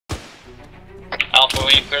Alpha,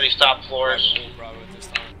 we need to clear these top floors. Bravo at this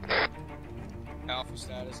time. Alpha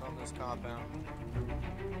status on this compound.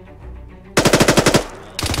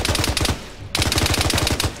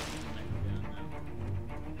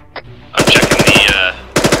 I'm checking the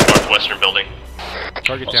northwestern building.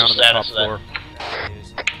 Target What's down the on the top status of floor.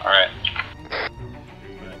 Alright.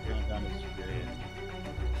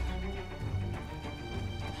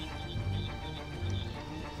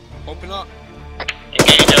 Open up.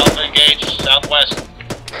 Engage, Alpha, engage. Southwest.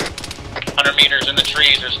 100 meters in the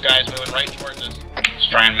trees. There's guys moving right towards us. Let's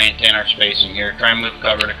try and maintain our spacing here. Try and move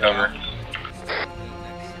cover to cover.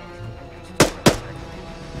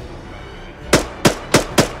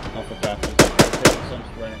 Alpha traffic. Taking some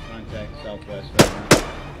square in contact southwest right now.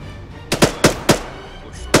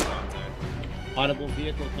 Audible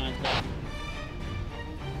vehicle contact.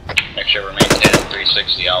 Make sure we're maintaining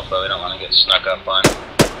 360 Alpha. We don't want to get snuck up on.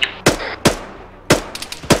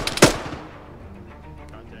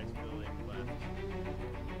 Contacts building left.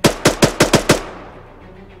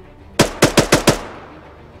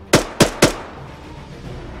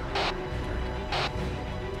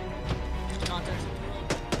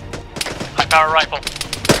 High power rifle.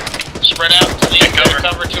 Spread out to the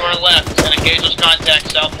cover to our left and engage those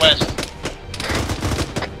contacts southwest.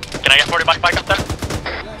 Can I get 40 bike up there?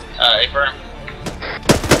 Affirm.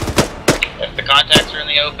 If the contacts are in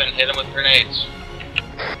the open, hit them with grenades.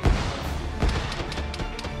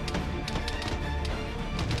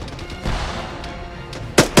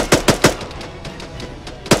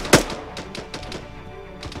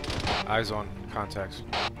 Eyes on contacts.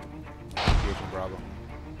 Engaging Bravo.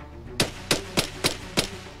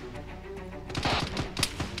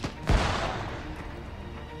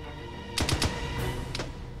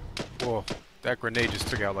 Whoa, that grenade just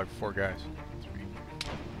took out like 4 guys.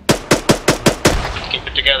 Keep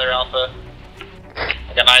it together, Alpha.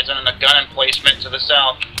 I got eyes on a gun emplacement to the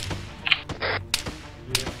south.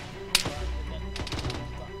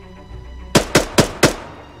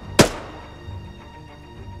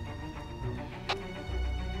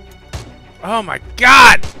 Oh my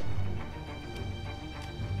god!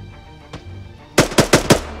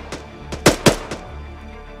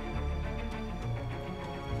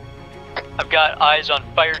 I've got eyes on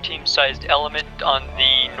fire team sized element on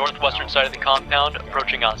the northwestern side of the compound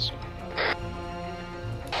approaching us.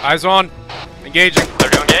 Eyes on. Engaging. Clear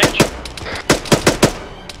to engage.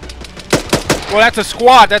 Well, that's a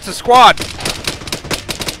squad. That's a squad.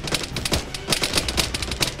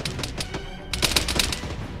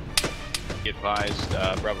 Get advised,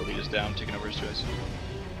 Bravo lead is down, taking over his choice.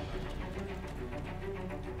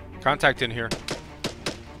 Contact in here.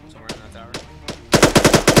 Somewhere in that tower.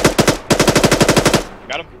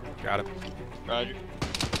 Got him? Got him. Roger.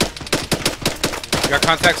 We got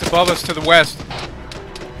contacts above us to the west.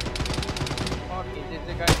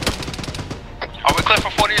 Are we clear for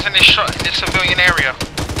 40s in this civilian area?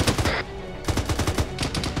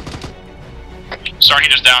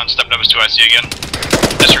 Sergeant is down, stepping up his 2IC again.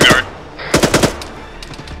 Disregard.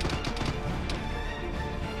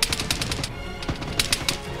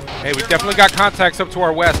 Hey, we definitely got contacts up to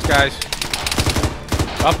our west, guys.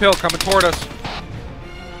 Uphill, coming toward us.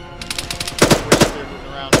 They're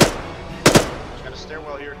moving around. Got a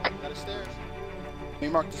stairwell here. Got a stairs. Let me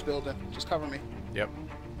mark this building. Just cover me. Yep.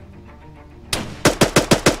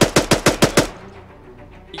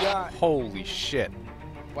 Yeah. Holy shit.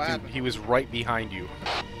 What Dude, happened? he was right behind you.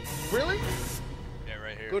 Really? Yeah,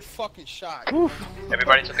 right here. Good fucking shot.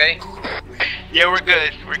 Everybody's okay? Yeah, we're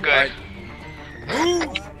good. We're good.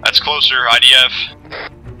 That's closer, IDF.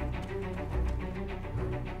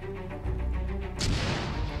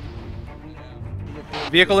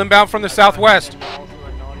 Vehicle inbound from the southwest.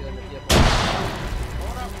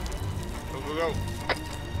 Go, go, go.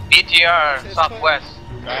 BTR, southwest.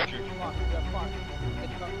 Got you.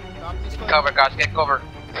 Cover, guys, get cover.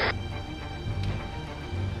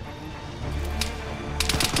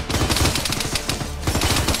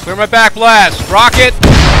 Clear my back blast. Rocket.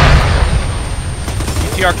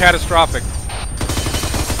 BTR catastrophic.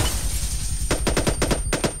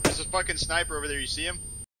 There's a fucking sniper over there, you see him?